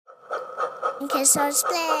Okay, so let's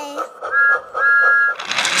play.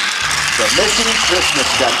 The missing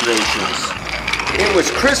Christmas decorations. It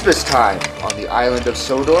was Christmas time on the island of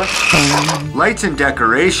Sodor. Lights and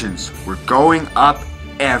decorations were going up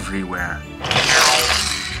everywhere.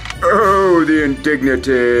 Oh, the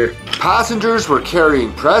indignity. Passengers were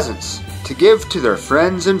carrying presents to give to their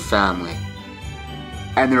friends and family.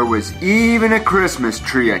 And there was even a Christmas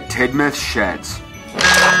tree at Tidmouth Sheds.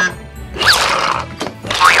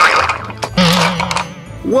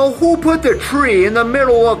 Well, who put the tree in the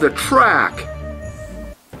middle of the track?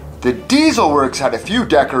 The Diesel Works had a few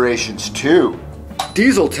decorations too.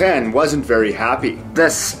 Diesel 10 wasn't very happy. The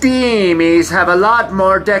Steamies have a lot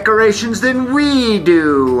more decorations than we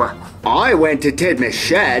do. I went to Tidmouth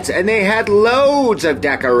Sheds and they had loads of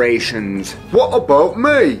decorations. What about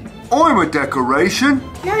me? I'm a decoration.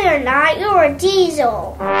 No, you're not. You're a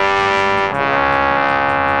Diesel.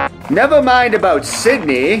 Never mind about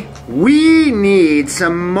Sydney. We need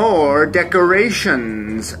some more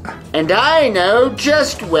decorations. And I know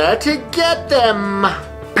just where to get them.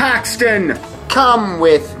 Paxton, come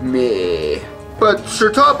with me. But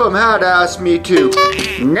Sir Topham had asked me to.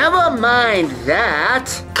 Never mind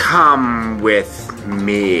that. Come with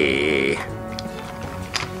me.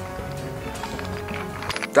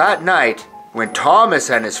 That night, when Thomas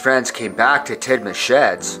and his friends came back to Tidmouth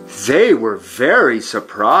Sheds, they were very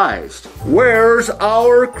surprised. Where's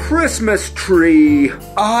our Christmas tree?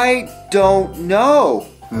 I don't know.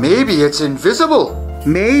 Maybe it's invisible.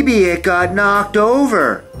 Maybe it got knocked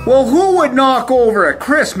over. Well, who would knock over a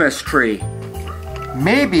Christmas tree?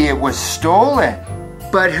 Maybe it was stolen.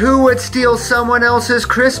 But who would steal someone else's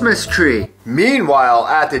Christmas tree? Meanwhile,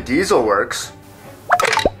 at the Diesel Works,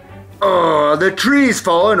 oh, the tree's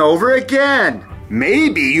fallen over again.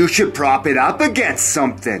 Maybe you should prop it up against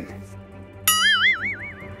something.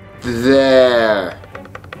 There.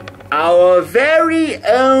 Our very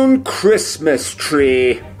own Christmas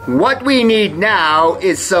tree. What we need now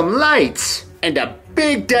is some lights and a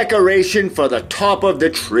big decoration for the top of the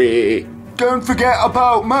tree. Don't forget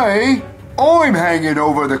about me. I'm hanging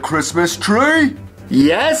over the Christmas tree.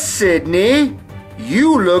 Yes, Sydney.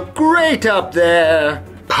 You look great up there.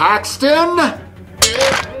 Paxton,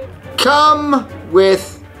 come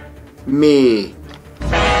with me.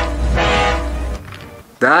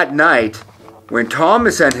 That night, when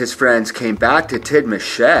Thomas and his friends came back to Tidmouth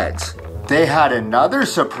Sheds, they had another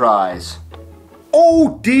surprise.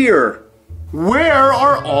 Oh dear, where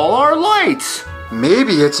are all our lights?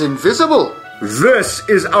 Maybe it's invisible. This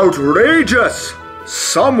is outrageous.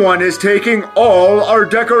 Someone is taking all our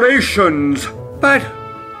decorations. But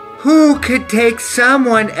who could take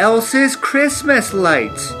someone else's Christmas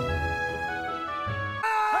lights?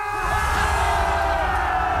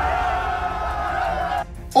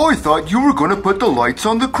 I thought you were going to put the lights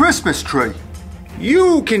on the Christmas tree.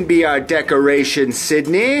 You can be our decoration,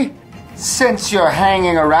 Sydney. Since you're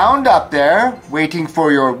hanging around up there, waiting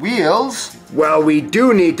for your wheels. Well, we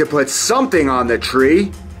do need to put something on the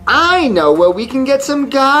tree. I know where we can get some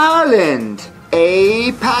garland.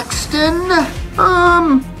 Eh, Paxton?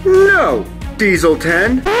 No, Diesel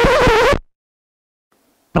 10.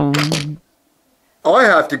 I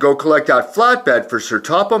have to go collect that flatbed for Sir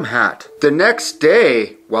Topham Hatt. The next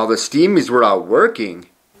day, while the Steamies were out working,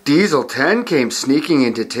 Diesel 10 came sneaking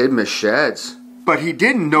into Tidmouth Sheds. But he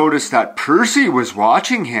didn't notice that Percy was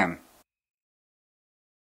watching him.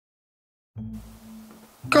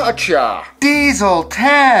 Gotcha! Diesel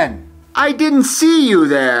 10! I didn't see you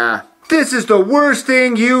there. This is the worst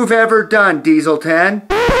thing you've ever done, Diesel 10.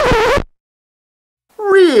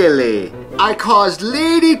 Really? I caused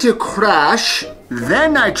Lady to crash,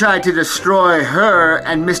 then I tried to destroy her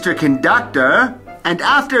and Mr. Conductor, and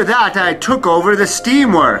after that I took over the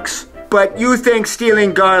Steamworks. But you think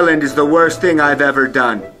stealing garland is the worst thing I've ever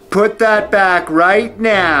done. Put that back right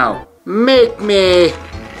now. Make me.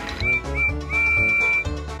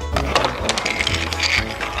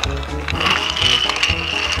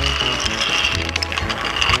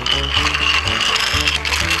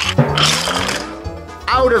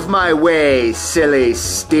 Out of my way, silly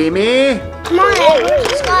Steamy. Come on, Edward,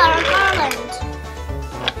 he's got our garland.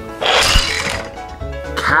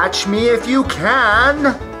 Catch me if you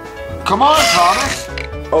can. Come on, Thomas.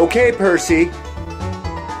 Okay, Percy.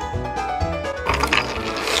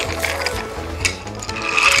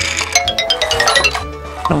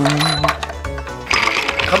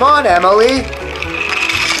 Come on, Emily.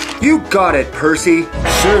 You got it, Percy.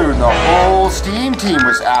 Soon the whole steam team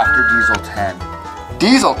was after Diesel 10.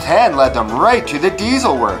 Diesel 10 led them right to the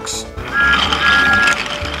Diesel Works.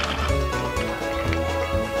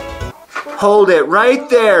 Hold it right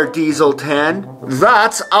there, Diesel 10.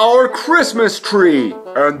 That's our Christmas tree.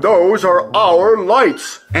 And those are our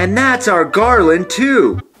lights. And that's our garland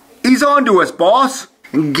too. He's on to us, boss.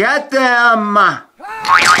 Get them.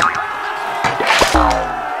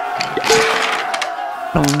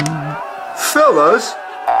 Fellas.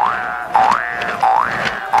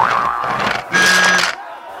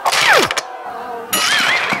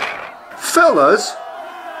 Fellas.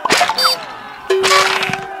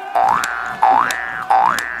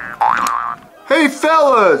 Hey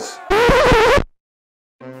fellas!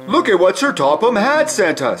 Look at what Sir Topham had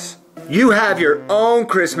sent us. You have your own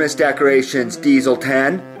Christmas decorations, Diesel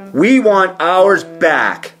 10. We want ours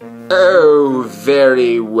back. Oh,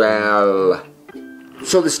 very well.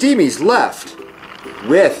 So the Steamies left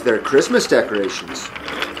with their Christmas decorations.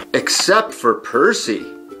 Except for Percy.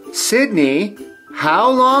 Sydney, how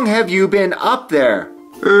long have you been up there?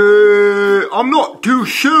 I'm not too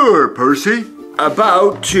sure, Percy.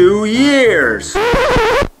 About 2 years.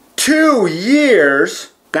 2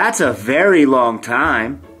 years? That's a very long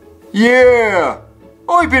time. Yeah,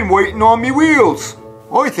 I've been waiting on me wheels.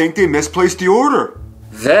 I think they misplaced the order.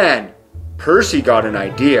 Then, Percy got an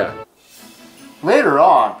idea. Later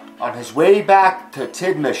on his way back to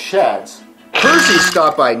Tidmouth Sheds, Percy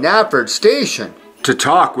stopped by Knapford Station to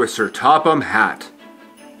talk with Sir Topham Hatt.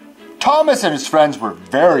 Thomas and his friends were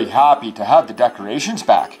very happy to have the decorations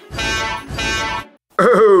back.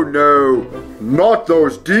 Oh no, not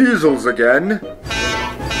those diesels again.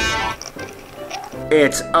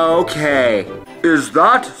 It's okay. Is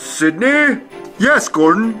that Sydney? Yes,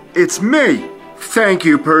 Gordon, it's me. Thank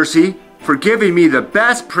you, Percy, for giving me the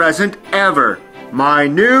best present ever. My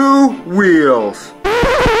new wheels.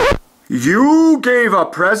 You gave a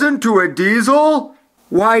present to a diesel?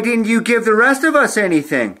 Why didn't you give the rest of us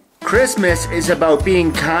anything? Christmas is about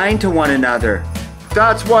being kind to one another.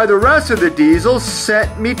 That's why the rest of the diesels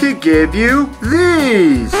sent me to give you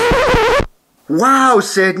these. Wow,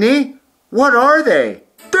 Sydney. What are they?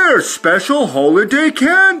 They're special holiday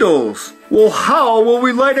candles. Well, how will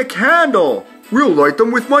we light a candle? We'll light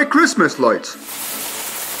them with my Christmas lights.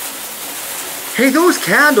 Hey, those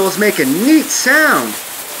candles make a neat sound.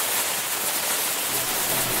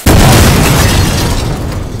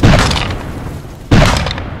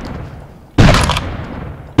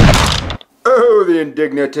 Oh, the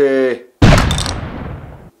indignity.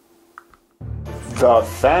 The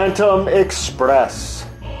Phantom Express.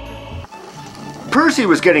 Percy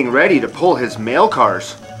was getting ready to pull his mail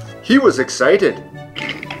cars. He was excited.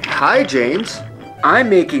 Hi, James. I'm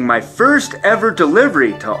making my first ever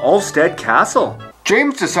delivery to Ulstead Castle.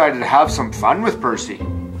 James decided to have some fun with Percy.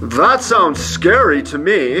 That sounds scary to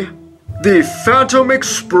me. The Phantom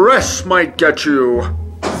Express might get you.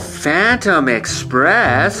 Phantom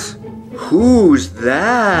Express? Who's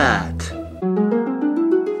that?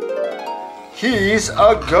 He's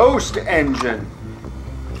a ghost engine.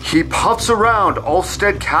 He puffs around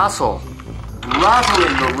Ulstead Castle,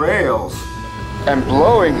 rattling the rails and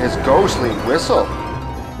blowing his ghostly whistle.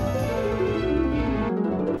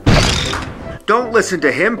 Don't listen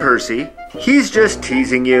to him, Percy. He's just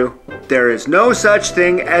teasing you. There is no such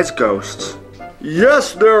thing as ghosts.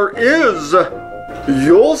 Yes, there is.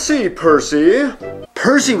 You'll see, Percy.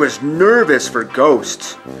 Percy was nervous for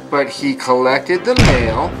ghosts, but he collected the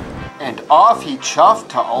mail and off he chuffed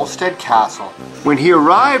to Ulstead Castle. When he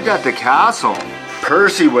arrived at the castle,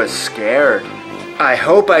 Percy was scared. I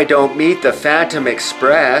hope I don't meet the Phantom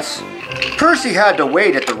Express. Percy had to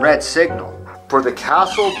wait at the red signal for the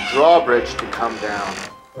castle drawbridge to come down.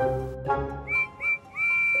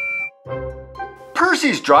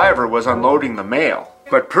 Percy's driver was unloading the mail,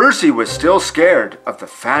 but Percy was still scared of the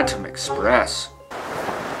Phantom Express.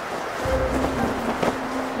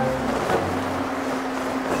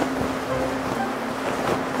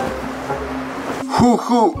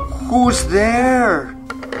 Who's there?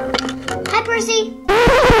 Hi, Percy.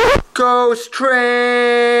 Ghost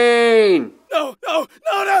train! No!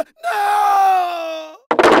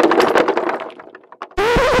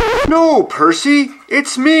 No, Percy,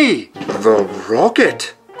 it's me, the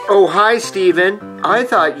Rocket. Oh, hi, Stephen. I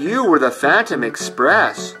thought you were the Phantom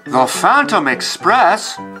Express. The Phantom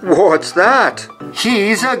Express? What's that?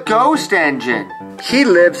 He's a ghost engine. He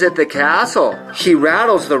lives at the castle. He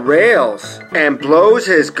rattles the rails and blows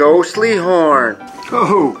his ghostly horn.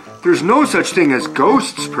 Oh, there's no such thing as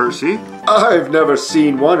ghosts, Percy. I've never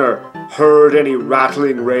seen one or heard any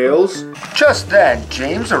rattling rails. Just then,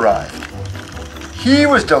 James arrived. He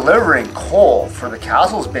was delivering coal for the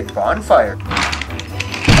castle's big bonfire.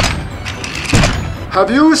 Have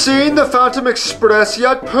you seen the Phantom Express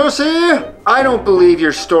yet, Percy? I don't believe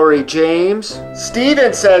your story, James.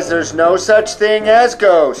 Stephen says there's no such thing as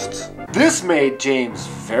ghosts. This made James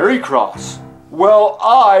very cross. Well,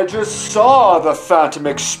 I just saw the Phantom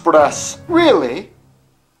Express. Really?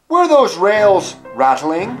 Were those rails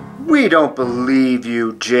rattling? We don't believe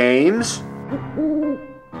you, James.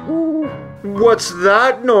 What's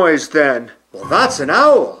that noise then? Well, that's an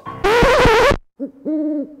owl.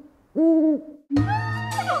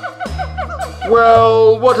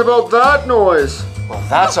 Well, what about that noise? Well,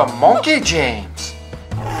 that's a monkey, James.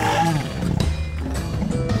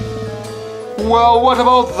 Well, what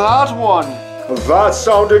about that one? That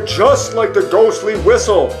sounded just like the ghostly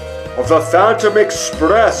whistle of the Phantom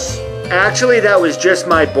Express. Actually, that was just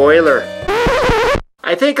my boiler.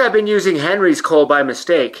 I think I've been using Henry's coal by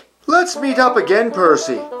mistake. Let's meet up again,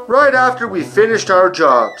 Percy, right after we finished our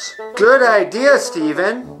jobs. Good idea,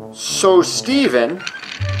 Stephen. So Stephen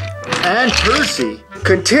and Percy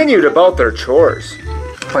continued about their chores.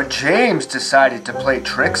 But James decided to play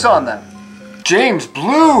tricks on them. James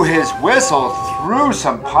blew his whistle through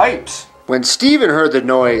some pipes. When Stephen heard the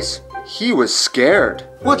noise, he was scared.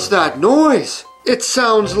 What's that noise? It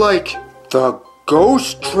sounds like the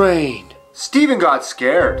ghost train. Stephen got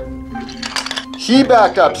scared. He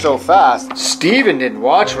backed up so fast, Stephen didn't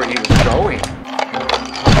watch where he was going.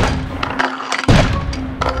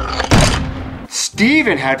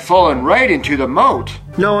 Stephen had fallen right into the moat.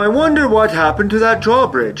 Now I wonder what happened to that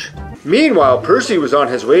drawbridge. Meanwhile, Percy was on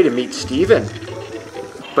his way to meet Stephen.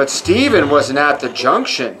 But Stephen wasn't at the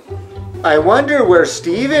junction. I wonder where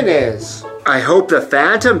Stephen is. I hope the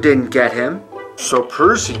Phantom didn't get him. So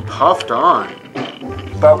Percy puffed on.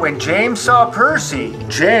 But when James saw Percy,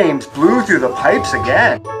 James blew through the pipes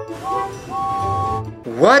again.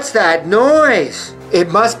 What's that noise?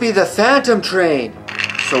 It must be the Phantom train.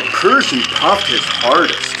 So Percy puffed his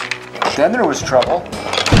hardest. Then there was trouble.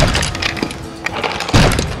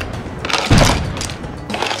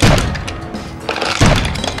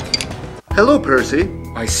 Hello, Percy.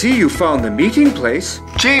 I see you found the meeting place.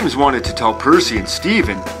 James wanted to tell Percy and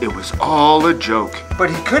Stephen it was all a joke, but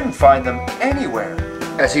he couldn't find them anywhere.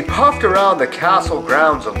 As he puffed around the castle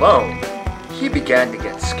grounds alone, he began to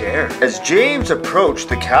get scared. As James approached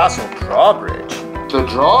the castle drawbridge, the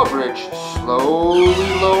drawbridge slowly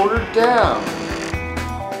lowered down,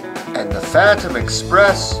 and the Phantom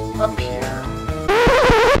Express appeared.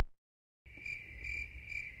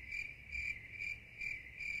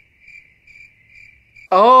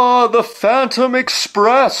 Ah, the Phantom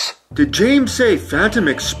Express! Did James say Phantom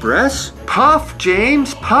Express? Puff,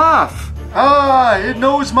 James, puff! Ah, it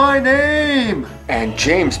knows my name! And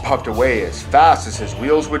James puffed away as fast as his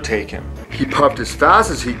wheels would take him. He puffed as fast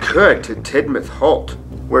as he could to Tidmouth Halt,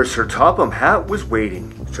 where Sir Topham Hatt was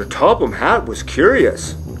waiting. Sir Topham Hatt was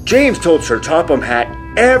curious. James told Sir Topham Hatt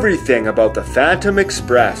everything about the Phantom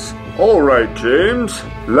Express. All right, James,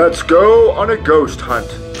 let's go on a ghost hunt.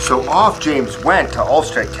 So off James went to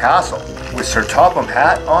Ulfstead Castle with Sir Topham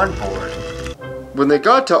Hatt on board. When they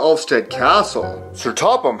got to Ulfstead Castle, Sir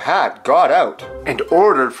Topham Hatt got out and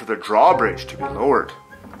ordered for the drawbridge to be lowered.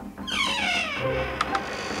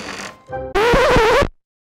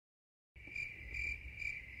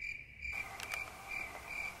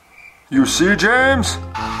 You see, James?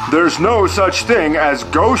 There's no such thing as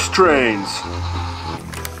ghost trains.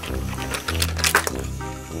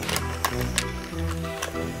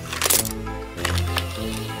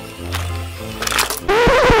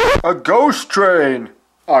 A ghost train!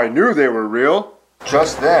 I knew they were real.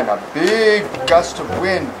 Just then, a big gust of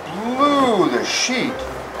wind blew the sheet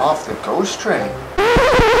off the ghost train.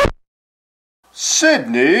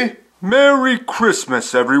 Sydney! Merry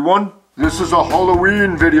Christmas, everyone! This is a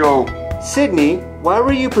Halloween video. Sydney, why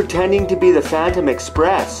were you pretending to be the Phantom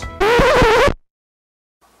Express?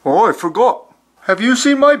 Oh, I forgot. Have you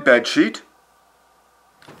seen my bedsheet?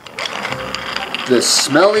 The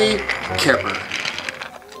Smelly Kipper.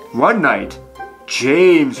 One night,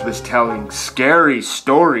 James was telling scary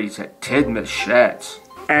stories at Tidmouth Sheds.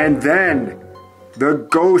 And then, the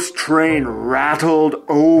ghost train rattled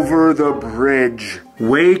over the bridge,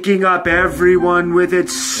 waking up everyone with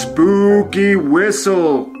its spooky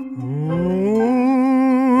whistle.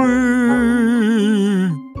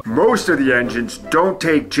 Most of the engines don't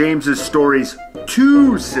take James's stories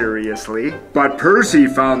too seriously, but Percy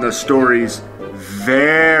found the stories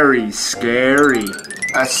very scary.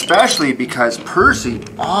 Especially because Percy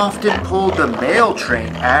often pulled the mail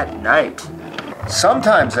train at night.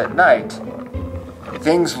 Sometimes at night,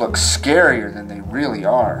 things look scarier than they really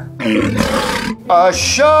are. A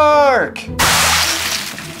shark!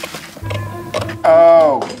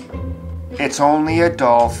 Oh, it's It's only a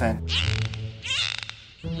dolphin.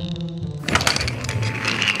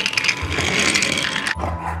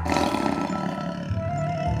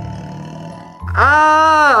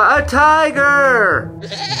 Ah, a tiger!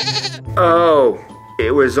 Oh,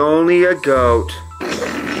 it was only a goat.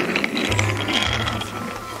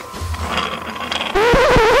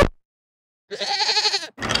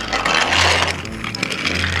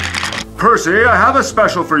 Percy, I have a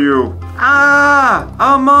special for you. Ah,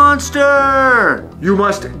 a monster! You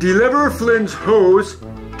must deliver Flynn's hose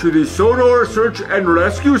to the Sodor Search and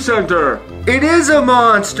Rescue Center. It is a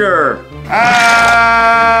monster! Ah!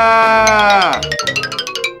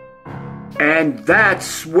 And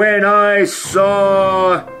that's when I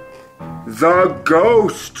saw the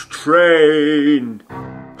ghost train.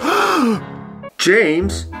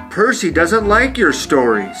 James, Percy doesn't like your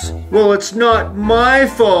stories. Well, it's not my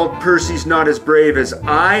fault Percy's not as brave as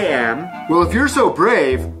I am. Well, if you're so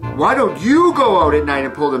brave, why don't you go out at night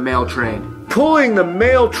and pull the mail train? Pulling the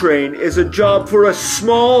mail train is a job for a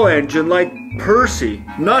small engine like Percy,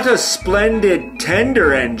 not a splendid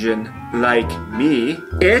tender engine like me.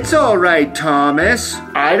 It's all right, Thomas.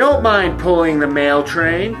 I don't mind pulling the mail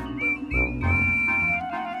train.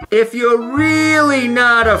 If you're really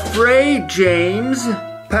not afraid, James,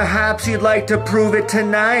 perhaps you'd like to prove it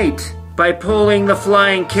tonight by pulling the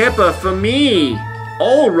flying kipper for me.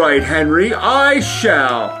 All right, Henry, I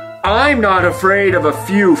shall. I'm not afraid of a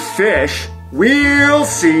few fish. We'll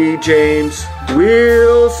see, James.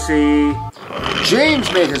 We'll see.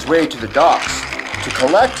 James made his way to the docks to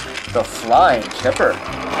collect the flying kipper,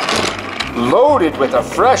 loaded with a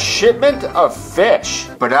fresh shipment of fish.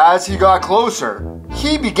 But as he got closer,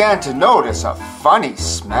 he began to notice a funny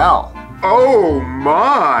smell. Oh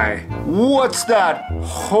my! What's that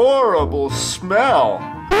horrible smell?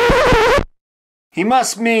 He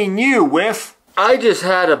must mean you, Whiff. I just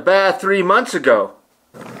had a bath 3 months ago.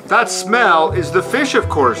 That smell is the fish, of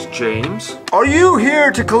course, James. Are you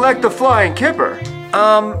here to collect the flying kipper?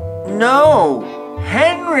 No.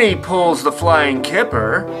 Henry pulls the flying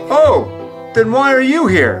kipper. Oh, then why are you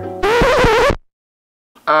here?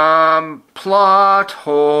 Plot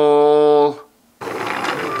hole.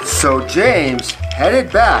 So James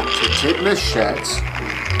headed back to Titmus Sheds.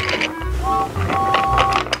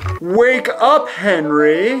 Wake up,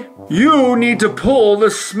 Henry. You need to pull the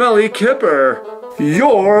smelly kipper.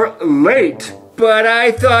 You're late. But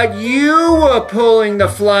I thought you were pulling the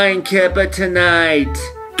flying kipper tonight.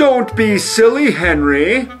 Don't be silly,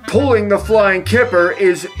 Henry. Pulling the flying kipper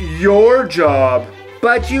is your job.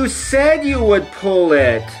 But you said you would pull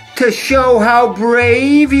it to show how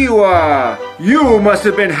brave you are. You must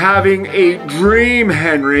have been having a dream,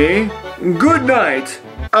 Henry. Good night.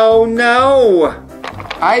 Oh no.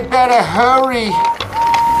 I better hurry.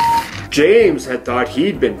 James had thought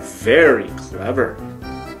he'd been very clever.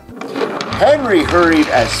 Henry hurried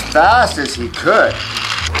as fast as he could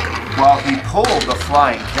while he pulled the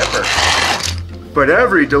flying kipper. But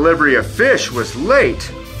every delivery of fish was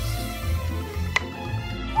late.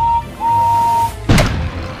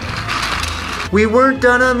 We weren't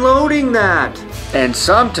done unloading that. And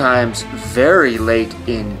sometimes very late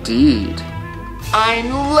indeed. I'm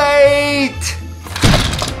late!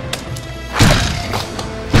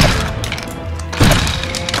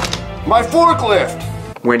 My forklift!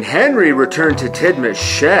 When Henry returned to Titmus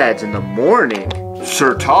Sheds in the morning,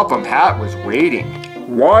 Sir Topham Hatt was waiting.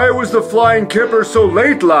 Why was the flying kipper so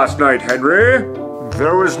late last night, Henry?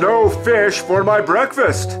 There was no fish for my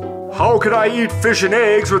breakfast. How could I eat fish and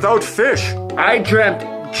eggs without fish? I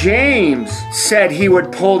dreamt James said he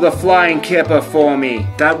would pull the flying kipper for me.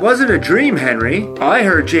 That wasn't a dream, Henry. I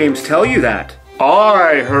heard James tell you that.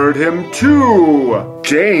 I heard him too.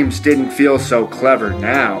 James didn't feel so clever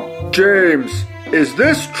now. James, is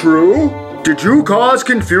this true? Did you cause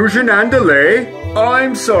confusion and delay?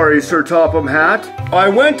 I'm sorry, Sir Topham Hatt. I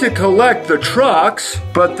went to collect the trucks,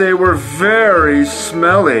 but they were very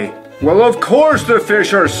smelly. Well, of course the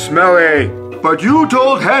fish are smelly. But you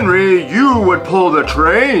told Henry you would pull the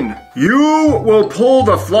train. You will pull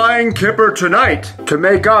the flying kipper tonight to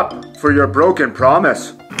make up for your broken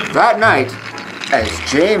promise. That night, as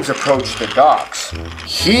James approached the docks,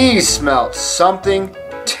 he smelled something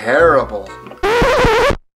terrible.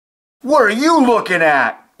 What are you looking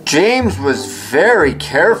at? James was very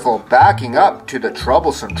careful backing up to the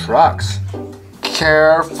troublesome trucks.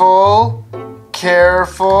 Careful,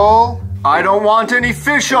 careful. I don't want any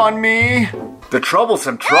fish on me. The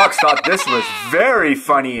troublesome trucks thought this was very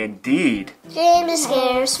funny indeed. James is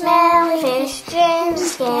scared of smelly fish. James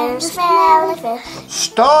is scared of smelly fish.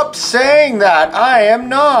 Stop saying that, I am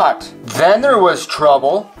not. Then there was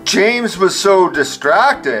trouble. James was so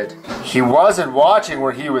distracted. He wasn't watching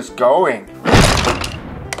where he was going.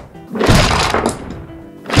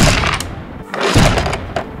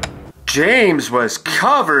 James was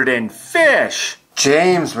covered in fish.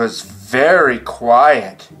 James was very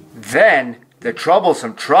quiet. Then the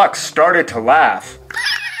troublesome trucks started to laugh.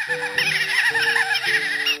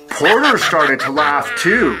 Porter started to laugh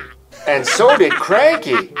too. And so did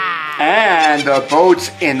Cranky. And the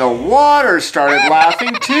boats in the water started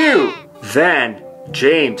laughing too. Then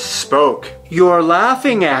James spoke. You're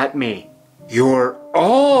laughing at me. You're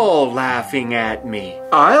all laughing at me.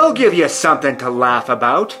 I'll give you something to laugh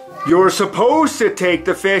about. You're supposed to take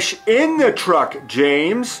the fish in the truck,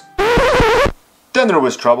 James. Then there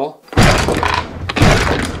was trouble.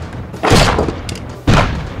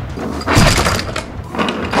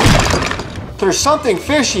 There's something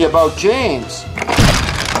fishy about James.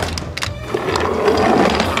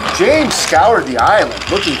 James scoured the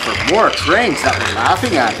island looking for more trains that were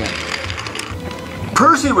laughing at him.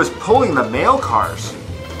 Percy was pulling the mail cars.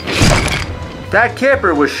 That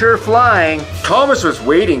Kipper was sure flying. Thomas was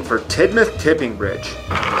waiting for Tidmouth Tipping Bridge.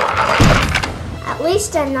 At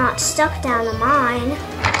least I'm not stuck down a mine.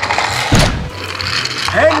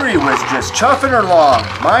 Henry was just chuffing along,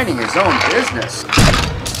 minding his own business.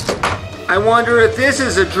 I wonder if this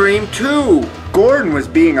is a dream too. Gordon was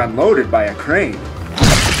being unloaded by a crane.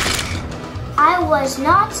 I was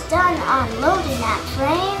not done unloading that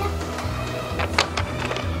train.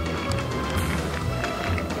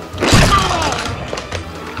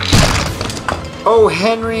 Oh,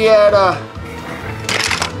 Henrietta.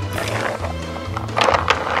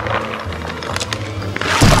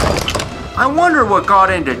 I wonder what got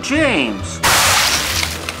into James.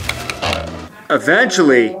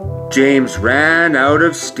 Eventually, James ran out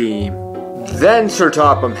of steam. Then Sir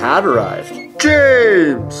Topham Hatt arrived.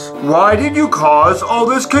 James, why did you cause all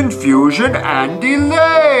this confusion and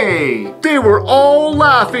delay? They were all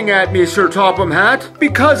laughing at me, Sir Topham Hatt,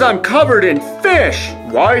 because I'm covered in fish.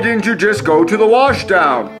 Why didn't you just go to the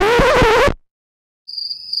washdown?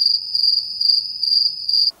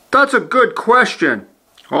 That's a good question.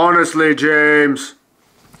 Honestly, James.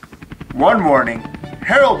 One morning,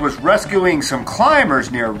 Harold was rescuing some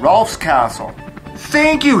climbers near Rolf's castle.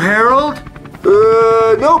 Thank you, Harold.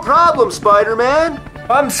 No problem, Spider-Man.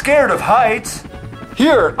 I'm scared of heights.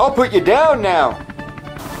 Here, I'll put you down now.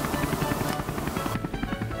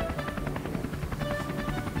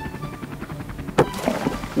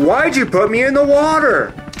 Why'd you put me in the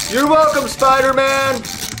water? You're welcome, Spider-Man.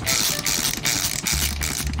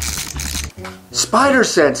 Spider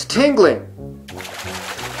sense tingling.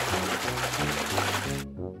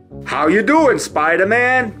 How you doing,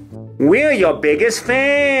 Spider-Man? We're your biggest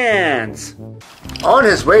fans. On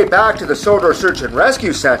his way back to the Sodor Search and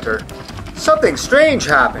Rescue Center, something strange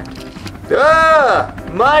happened. Ah!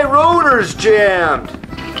 My rotor's jammed!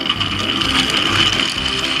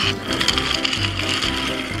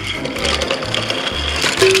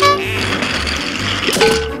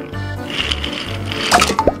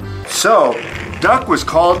 So, Duck was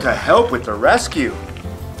called to help with the rescue.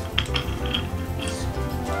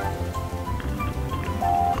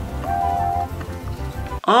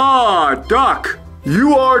 Ah, Duck!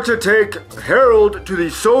 You are to take Harold to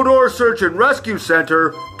the Sodor Search and Rescue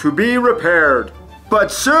Center to be repaired.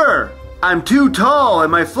 But sir, I'm too tall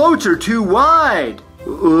and my floats are too wide.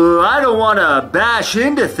 I don't want to bash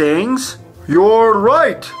into things. You're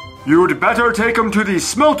right. You'd better take him to the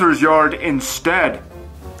smelter's yard instead.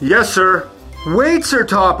 Yes, sir. Wait, Sir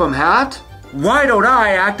Topham Hatt. Why don't I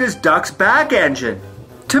act as Duck's back engine?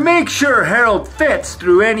 To make sure Harold fits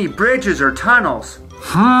through any bridges or tunnels.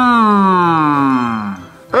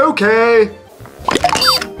 Okay.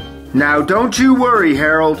 Now don't you worry,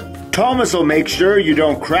 Harold. Thomas will make sure you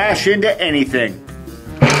don't crash into anything.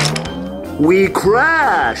 We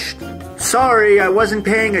crashed. Sorry, I wasn't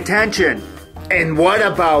paying attention. And what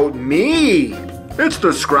about me? It's the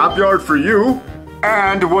scrapyard for you.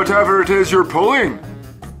 And whatever it is you're pulling.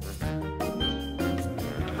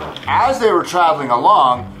 As they were traveling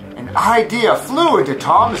along, an idea flew into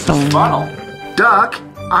Thomas's funnel. Duck,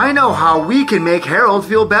 I know how we can make Harold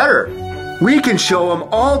feel better. We can show him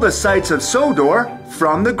all the sights of Sodor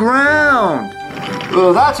from the ground.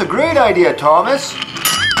 Well, that's a great idea, Thomas.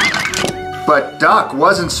 But Duck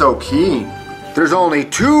wasn't so keen. There's only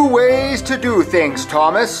two ways to do things,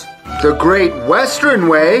 Thomas. The Great Western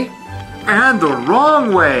Way and the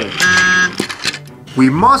wrong way. We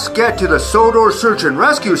must get to the Sodor Search and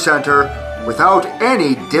Rescue Center without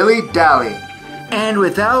any dilly-dally. And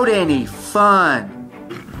without any fun.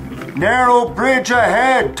 Narrow bridge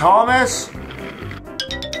ahead, Thomas.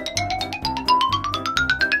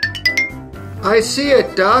 I see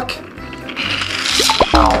it, Duck.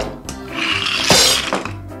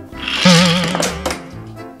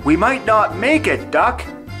 We might not make it, Duck.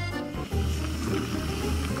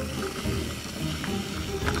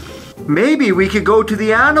 Maybe we could go to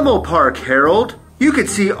the animal park, Harold. You could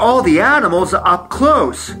see all the animals up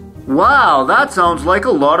close. Wow, that sounds like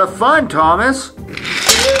a lot of fun, Thomas.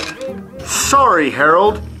 Sorry,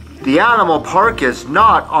 Harold. The animal park is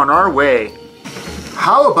not on our way.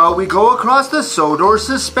 How about we go across the Sodor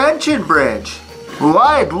suspension bridge? Well,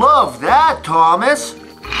 I'd love that, Thomas.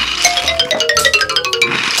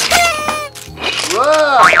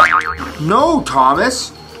 Whoa. No,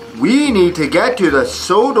 Thomas. We need to get to the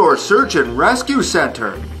Sodor Search and Rescue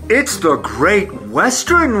Center. It's the Great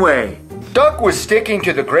Western Way. Duck was sticking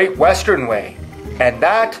to the Great Western Way, and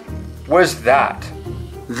that was that.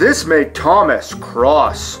 This made Thomas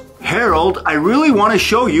cross. Harold, I really want to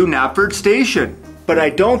show you Knapford Station, but I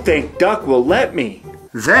don't think Duck will let me.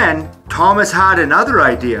 Then Thomas had another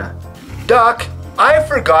idea. Duck, I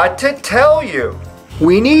forgot to tell you.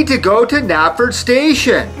 We need to go to Knapford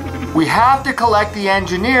Station. We have to collect the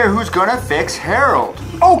engineer who's gonna fix Harold.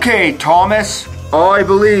 Okay, Thomas. I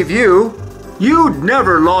believe you. You'd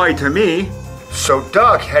never lie to me. So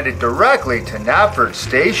Duck headed directly to Knapford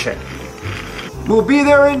Station. We'll be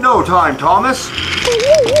there in no time, Thomas.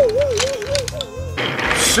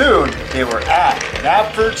 Soon they were at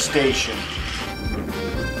Knapford Station.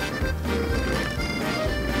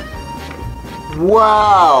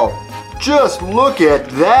 Wow! Just look at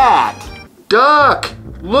that! Duck!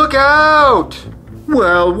 Look out!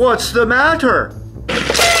 Well, what's the matter?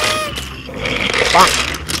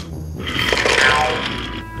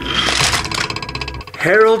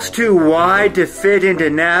 Harold's too wide to fit into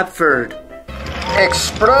Knapford.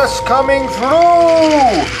 Express coming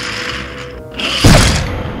through!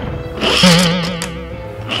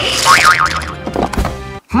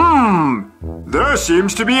 There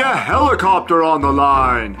seems to be a helicopter on the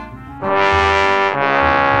line.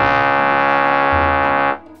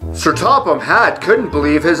 Sir Topham Hatt couldn't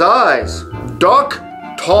believe his eyes. Duck?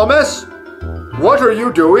 Thomas? What are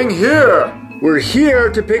you doing here? We're here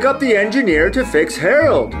to pick up the engineer to fix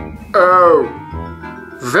Harold. Oh.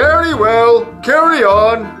 Very well. Carry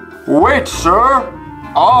on. Wait, sir.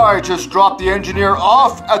 I just dropped the engineer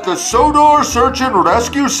off at the Sodor Search and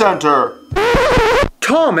Rescue Center.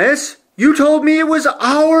 Thomas, you told me it was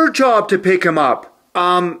our job to pick him up.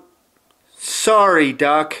 Sorry,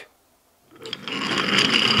 Duck.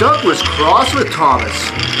 Duck was cross with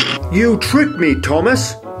Thomas. You tricked me,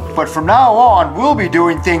 Thomas. But from now on, we'll be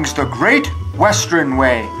doing things the Great Western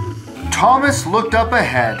Way. Thomas looked up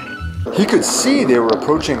ahead. He could see they were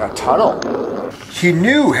approaching a tunnel. He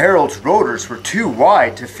knew Harold's rotors were too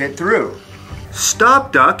wide to fit through.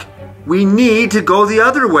 Stop, Duck. We need to go the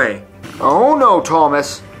other way. Oh no,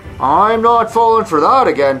 Thomas. I'm not falling for that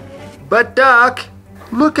again. But Duck,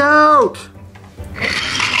 look out!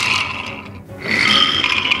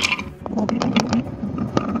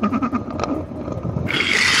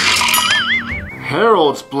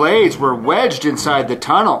 Harold's blades were wedged inside the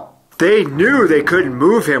tunnel. They knew they couldn't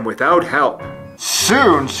move him without help.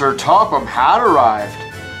 Soon Sir Topham Hatt arrived.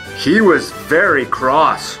 He was very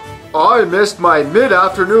cross. I missed my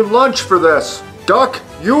mid-afternoon lunch for this. Duck,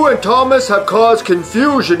 you and Thomas have caused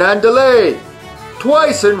confusion and delay.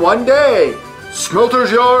 Twice in one day.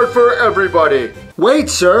 Smelter's yard for everybody. Wait,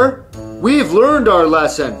 sir. We've learned our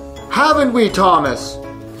lesson. Haven't we, Thomas?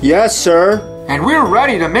 Yes, sir. And we're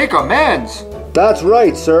ready to make amends. That's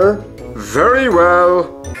right, sir. Very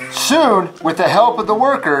well. Soon, with the help of the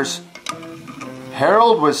workers,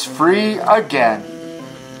 Harold was free again.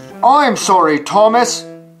 I'm sorry, Thomas.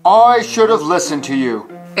 I should have listened to you.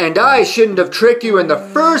 And I shouldn't have tricked you in the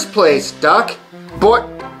first place, Duck. But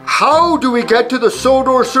how do we get to the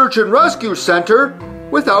Sodor Search and Rescue Center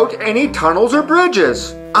without any tunnels or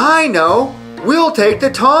bridges? I know. We'll take the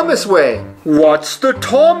Thomas way. What's the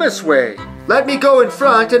Thomas way? Let me go in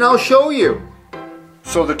front and I'll show you.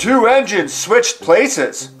 So the two engines switched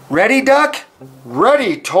places. Ready, Duck?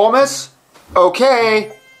 Ready, Thomas.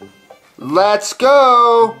 Okay. Let's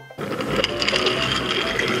go.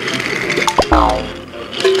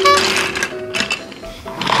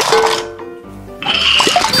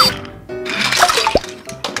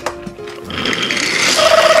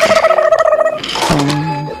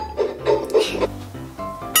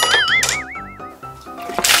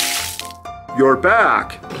 You're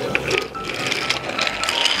back.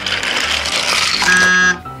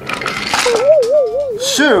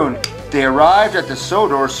 Soon, they arrived at the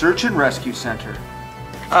Sodor Search and Rescue Center.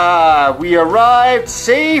 We arrived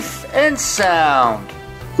safe and sound.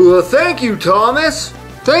 Well, thank you, Thomas.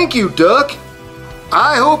 Thank you, Duck.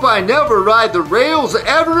 I hope I never ride the rails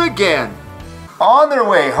ever again. On their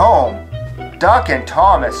way home, Duck and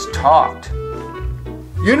Thomas talked.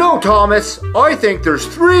 You know, Thomas, I think there's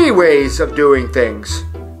 3 ways of doing things.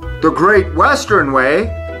 The Great Western Way,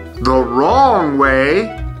 the wrong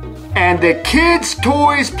way, and the Kids'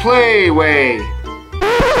 Toys Play Way.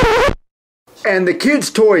 And the Kids'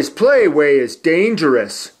 Toys Play Way is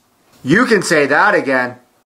dangerous. You can say that again.